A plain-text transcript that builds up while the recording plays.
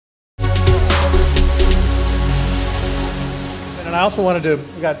And I also wanted to,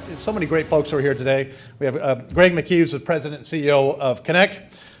 we got so many great folks who are here today. We have Greg McKee, who's the President and CEO of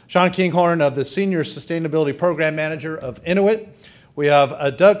Connect, Sean Kinghorn, of the Senior Sustainability Program Manager of Inuit. We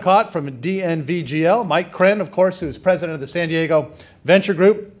have Doug Cott from DNVGL, Mike Kren, of course, who's President of the San Diego Venture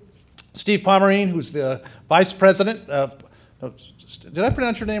Group, Steve Pomerine, who's the Vice President of, did I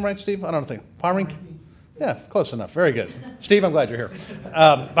pronounce your name right, Steve? I don't think. Pomerine? Yeah, close enough. Very good. Steve, I'm glad you're here.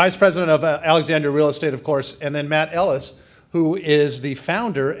 Vice President of Alexandria Real Estate, of course, and then Matt Ellis, who is the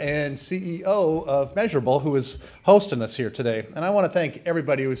founder and CEO of Measurable, who is hosting us here today. And I want to thank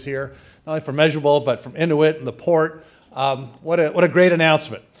everybody who's here, not only from Measurable, but from Inuit and the Port. What a great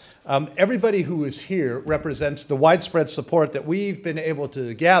announcement. Everybody who is here represents the widespread support that we've been able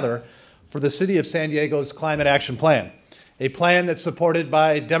to gather for the City of San Diego's Climate Action Plan, a plan that's supported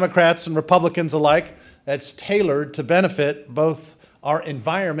by Democrats and Republicans alike, that's tailored to benefit both our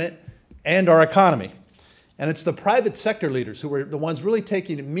environment and our economy. And it's the private sector leaders who are the ones really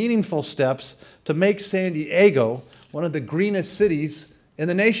taking meaningful steps to make San Diego one of the greenest cities in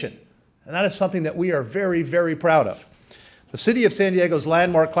the nation. And that is something that we are very, very proud of. The City of San Diego's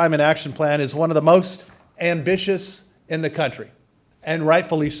landmark Climate Action Plan is one of the most ambitious in the country, and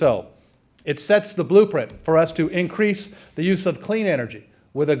rightfully so. It sets the blueprint for us to increase the use of clean energy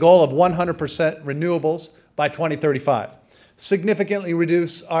with a goal of 100% renewables by 2035, significantly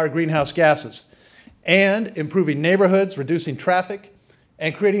reduce our greenhouse gases, and improving neighborhoods, reducing traffic,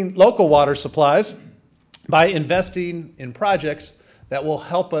 and creating local water supplies by investing in projects that will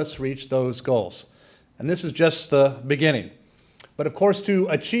help us reach those goals. And this is just the beginning. But of course, to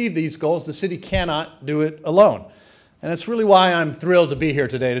achieve these goals, the city cannot do it alone. And it's really why I'm thrilled to be here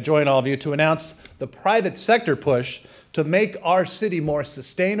today to join all of you to announce the private sector push to make our city more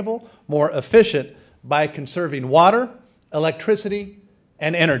sustainable, more efficient by conserving water, electricity,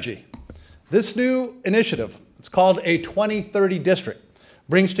 and energy. This new initiative, it's called a 2030 District,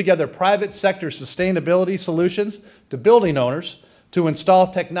 brings together private sector sustainability solutions to building owners to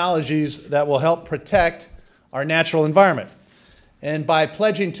install technologies that will help protect our natural environment. And by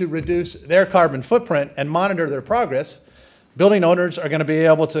pledging to reduce their carbon footprint and monitor their progress, building owners are going to be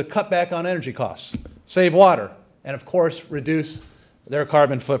able to cut back on energy costs, save water, and of course, reduce their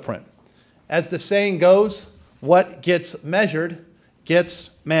carbon footprint. As the saying goes, what gets measured gets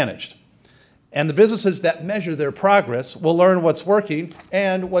managed. And the businesses that measure their progress will learn what's working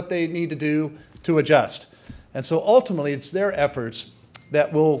and what they need to do to adjust. And so ultimately, it's their efforts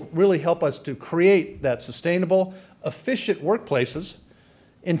that will really help us to create that sustainable, efficient workplaces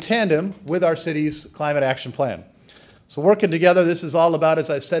in tandem with our city's climate action plan. So working together, this is all about, as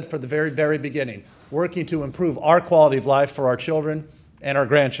I said from the very, very beginning, working to improve our quality of life for our children and our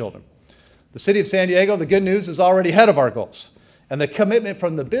grandchildren. The City of San Diego, the good news, is already ahead of our goals. And the commitment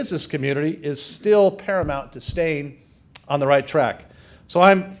from the business community is still paramount to staying on the right track. So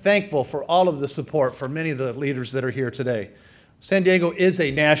I'm thankful for all of the support for many of the leaders that are here today. San Diego is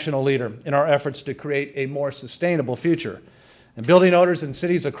a national leader in our efforts to create a more sustainable future. And building owners in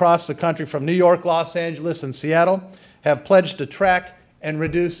cities across the country from New York, Los Angeles, and Seattle have pledged to track and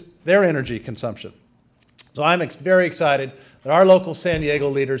reduce their energy consumption. So I'm very excited that our local San Diego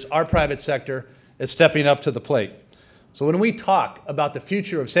leaders, our private sector, is stepping up to the plate. So when we talk about the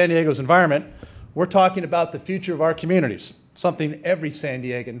future of San Diego's environment, we're talking about the future of our communities, something every San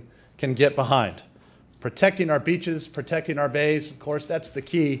Diegan can get behind. Protecting our beaches, protecting our bays, of course, that's the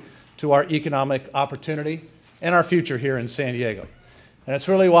key to our economic opportunity and our future here in San Diego. And it's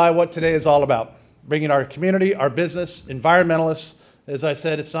really why what today is all about, bringing our community, our business, environmentalists. As I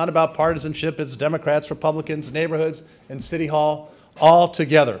said, it's not about partisanship, it's Democrats, Republicans, neighborhoods, and City Hall all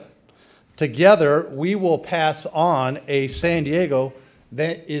together. Together, we will pass on a San Diego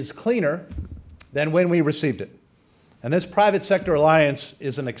that is cleaner than when we received it. And this private sector alliance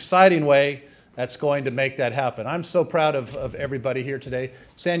is an exciting way that's going to make that happen. I'm so proud of everybody here today.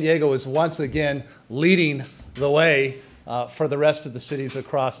 San Diego is once again leading the way for the rest of the cities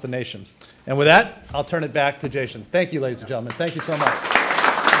across the nation. And with that, I'll turn it back to Jason. Thank you, ladies and gentlemen. Thank you so much.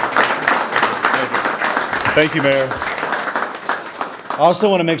 Thank you, Mayor. I also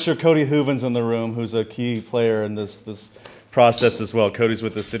want to make sure Cody Hooven's in the room, who's a key player in this process as well. Cody's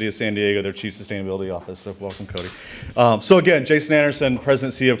with the City of San Diego, their Chief Sustainability Office, so welcome, Cody. So again, Jason Anderson,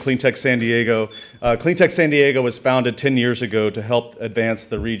 President and CEO of Cleantech San Diego. Cleantech San Diego was founded 10 years ago to help advance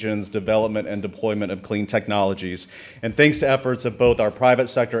the region's development and deployment of clean technologies. And thanks to efforts of both our private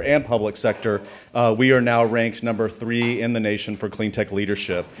sector and public sector, we are now ranked #3 in the nation for clean tech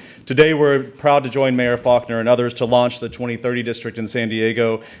leadership. Today, we're proud to join Mayor Faulconer and others to launch the 2030 District in San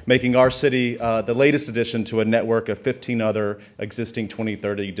Diego, making our city the latest addition to a network of 15 other other existing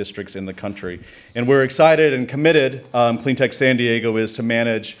 2030 districts in the country. And we're excited and committed, Cleantech San Diego is to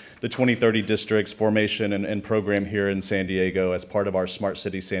manage the 2030 districts formation and program here in San Diego as part of our Smart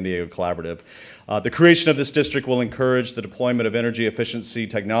City San Diego Collaborative. The creation of this district will encourage the deployment of energy efficiency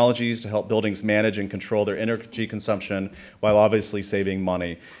technologies to help buildings manage and control their energy consumption while obviously saving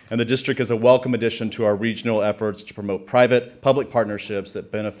money. And the district is a welcome addition to our regional efforts to promote private-public partnerships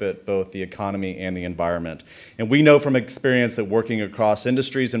that benefit both the economy and the environment. And we know from experience that working across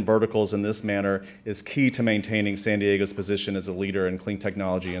industries and verticals in this manner is key to maintaining San Diego's position as a leader in clean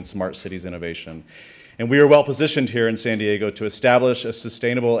technology and smart cities innovation. And we are well positioned here in San Diego to establish a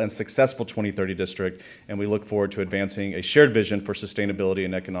sustainable and successful 2030 district, and we look forward to advancing a shared vision for sustainability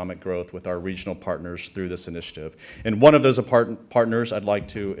and economic growth with our regional partners through this initiative. And one of those partners I'd like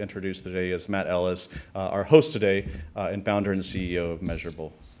to introduce today is Matt Ellis, our host today and founder and CEO of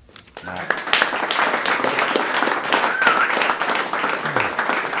Measurable. Matt.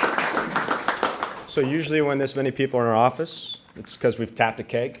 So usually when this many people are in our office, it's because we've tapped a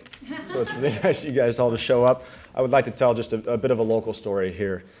keg. So it's really nice you guys all to show up. I would like to tell just a bit of a local story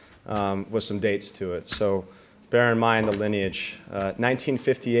here with some dates to it. So bear in mind the lineage.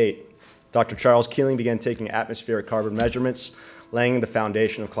 1958, Dr. Charles Keeling began taking atmospheric carbon measurements, laying the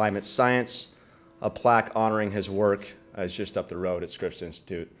foundation of climate science. A plaque honoring his work is just up the road at Scripps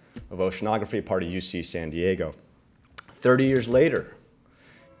Institute of Oceanography, part of UC San Diego. 30 years later,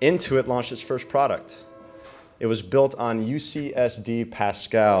 Intuit launched its first product. It was built on UCSD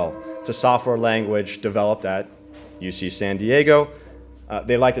Pascal. It's a software language developed at UC San Diego.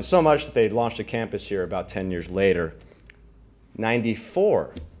 They liked it so much that they launched a campus here about 10 years later.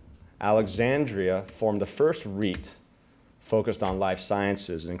 94, Alexandria formed the first REIT focused on life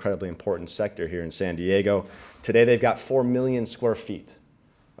sciences, an incredibly important sector here in San Diego. Today they've got 4 million square feet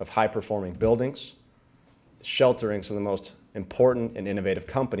of high-performing buildings, sheltering some of the most important and innovative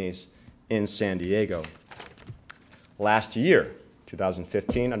companies in San Diego. Last year,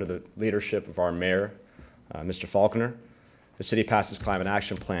 2015, under the leadership of our mayor, Mr. Faulconer, the city passed its Climate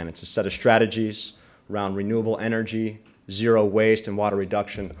Action Plan. It's a set of strategies around renewable energy, zero waste, and water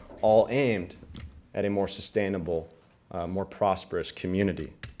reduction, all aimed at a more sustainable, more prosperous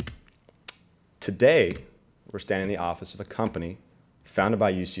community. Today, we're standing in the office of a company founded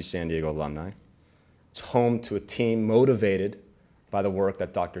by UC San Diego alumni. It's home to a team motivated by the work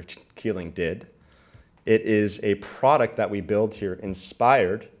that Dr. Keeling did. It is a product that we build here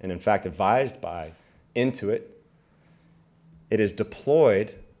inspired and in fact advised by Intuit. It is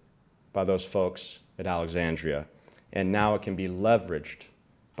deployed by those folks at Alexandria, and now it can be leveraged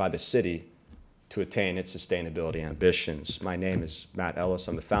by the city to attain its sustainability ambitions. My name is Matt Ellis.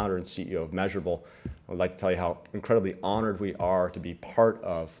 I'm the founder and CEO of Measurable. I would like to tell you how incredibly honored we are to be part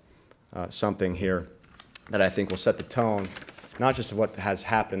of something here that I think will set the tone, not just of what has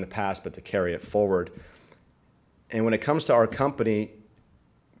happened in the past, but to carry it forward. And when it comes to our company,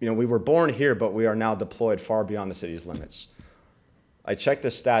 you know, we were born here, but we are now deployed far beyond the city's limits. I checked the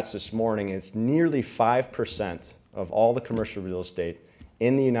stats this morning, and it's nearly 5% of all the commercial real estate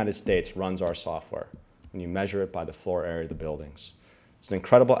in the United States runs our software when you measure it by the floor area of the buildings. It's an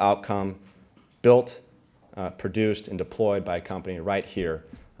incredible outcome, built, produced, and deployed by a company right here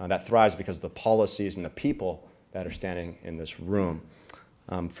that thrives because of the policies and the people that are standing in this room.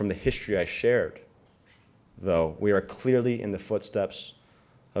 From the history I shared, though, we are clearly in the footsteps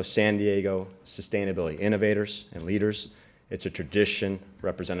of San Diego sustainability innovators and leaders. It's a tradition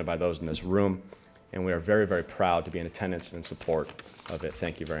represented by those in this room, and we are very, very proud to be in attendance and in support of it.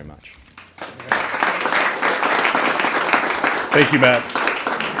 Thank you very much. Thank you, Matt.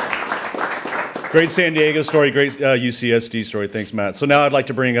 Great San Diego story, great UCSD story. Thanks, Matt. So now I'd like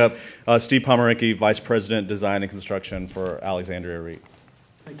to bring up Steve Pomeranke, Vice President, Design and Construction for Alexandria REIT.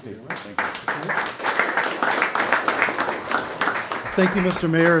 Thank you very much. Thank you, Mr.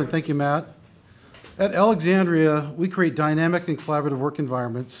 Mayor, and thank you, Matt. At Alexandria, we create dynamic and collaborative work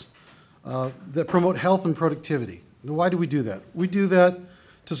environments that promote health and productivity. Now, why do we do that? We do that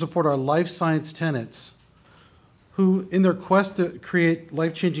to support our life science tenants who, in their quest to create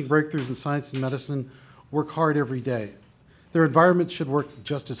life-changing breakthroughs in science and medicine, work hard every day. Their environment should work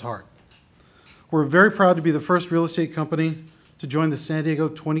just as hard. We're very proud to be the first real estate company to join the San Diego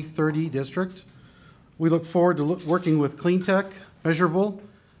 2030 district. We look forward to working with Cleantech, Measurable,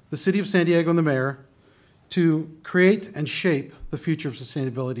 the City of San Diego, and the Mayor to create and shape the future of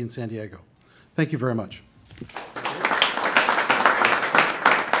sustainability in San Diego. Thank you very much.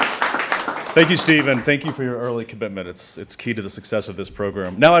 Thank you, Stephen. Thank you for your early commitment. It's key to the success of this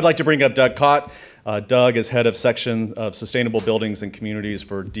program. Now I'd like to bring up Doug Cott. Doug is head of section of Sustainable Buildings and Communities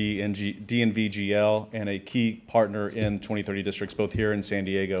for DNVGL and a key partner in 2030 districts, both here in San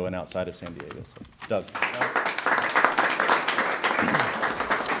Diego and outside of San Diego. So, Doug.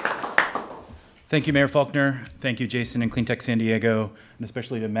 Thank you, Mayor Faulkner. Thank you, Jason and Cleantech San Diego, and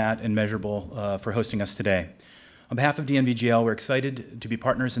especially to Matt and Measurable for hosting us today. On behalf of DNVGL, we're excited to be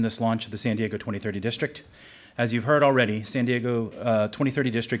partners in this launch of the San Diego 2030 District. As you've heard already, San Diego 2030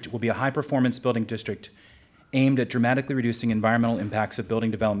 District will be a high-performance building district aimed at dramatically reducing environmental impacts of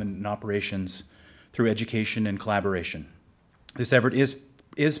building development and operations through education and collaboration. This effort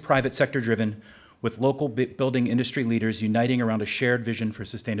is private sector driven, with local building industry leaders uniting around a shared vision for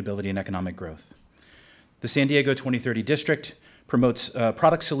sustainability and economic growth. The San Diego 2030 District promotes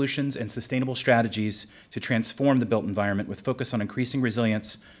product solutions and sustainable strategies to transform the built environment with focus on increasing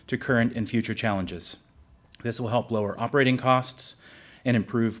resilience to current and future challenges. This will help lower operating costs and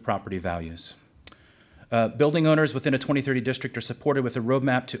improve property values. Building owners within a 2030 district are supported with a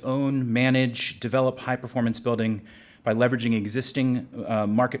roadmap to own, manage, develop high-performance building by leveraging existing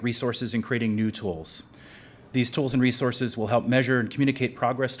market resources and creating new tools. These tools and resources will help measure and communicate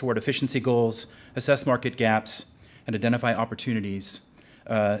progress toward efficiency goals, assess market gaps, and identify opportunities.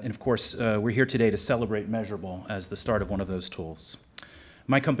 And of course, we're here today to celebrate Measurable as the start of one of those tools.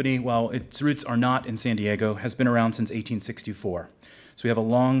 My company, while its roots are not in San Diego, has been around since 1864. So we have a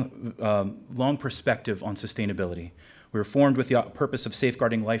long perspective on sustainability. We were formed with the purpose of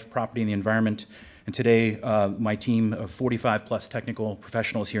safeguarding life, property, and the environment. And today, my team of 45 plus technical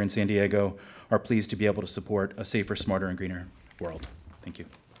professionals here in San Diego are pleased to be able to support a safer, smarter, and greener world. Thank you.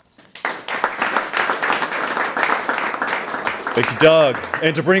 Thank you, Doug.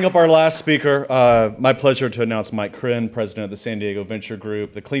 And to bring up our last speaker, my pleasure to announce Mike Krinn, president of the San Diego Venture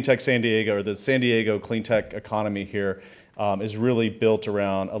Group. The Cleantech San Diego, or the San Diego Cleantech economy here is really built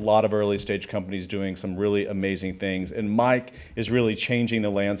around a lot of early stage companies doing some really amazing things. And Mike is really changing the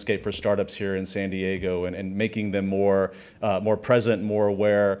landscape for startups here in San Diego and making them more present, more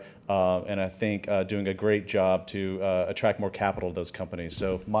aware, and I think doing a great job to attract more capital to those companies.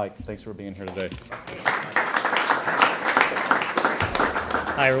 So Mike, thanks for being here today.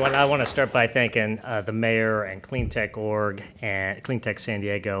 Hi, everyone. I want to start by thanking the mayor and Cleantech Org and Cleantech San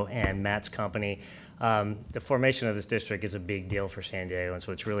Diego and Matt's company. The formation of this district is a big deal for San Diego, and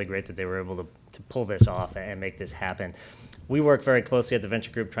so it's really great that they were able to pull this off and make this happen. We work very closely at the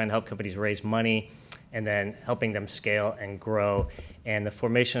Venture Group trying to help companies raise money and then helping them scale and grow. And the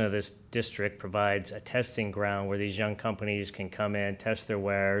formation of this district provides a testing ground where these young companies can come in, test their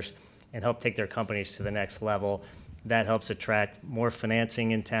wares, and help take their companies to the next level. That helps attract more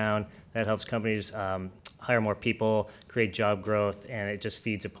financing in town. That helps companies hire more people, create job growth, and it just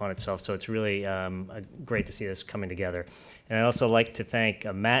feeds upon itself. So it's really great to see this coming together. And I'd also like to thank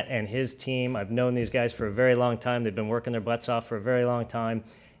Matt and his team. I've known these guys for a very long time. They've been working their butts off for a very long time.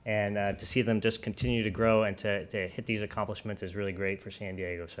 And to see them just continue to grow and to hit these accomplishments is really great for San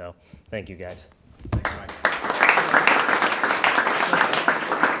Diego. So thank you, guys. Thanks, Mike.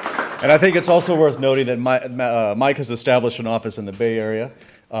 And I think it's also worth noting that Mike has established an office in the Bay Area.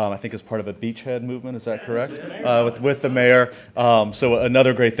 I think as part of a beachhead movement, is that correct? With the mayor. So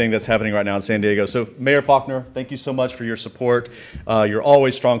another great thing that's happening right now in San Diego. So Mayor Faulkner, thank you so much for your support. You're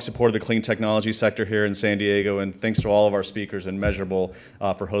always strong support of the clean technology sector here in San Diego, and thanks to all of our speakers and Measurable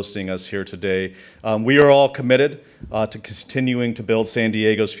for hosting us here today. We are all committed to continuing to build San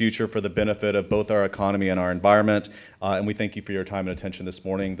Diego's future for the benefit of both our economy and our environment. And we thank you for your time and attention this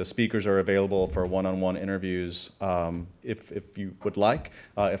morning. The speakers are available for one-on-one interviews if you would like.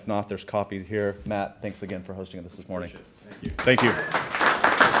 If not, there's coffee here. Matt, thanks again for hosting us this morning. Thank you. Thank you.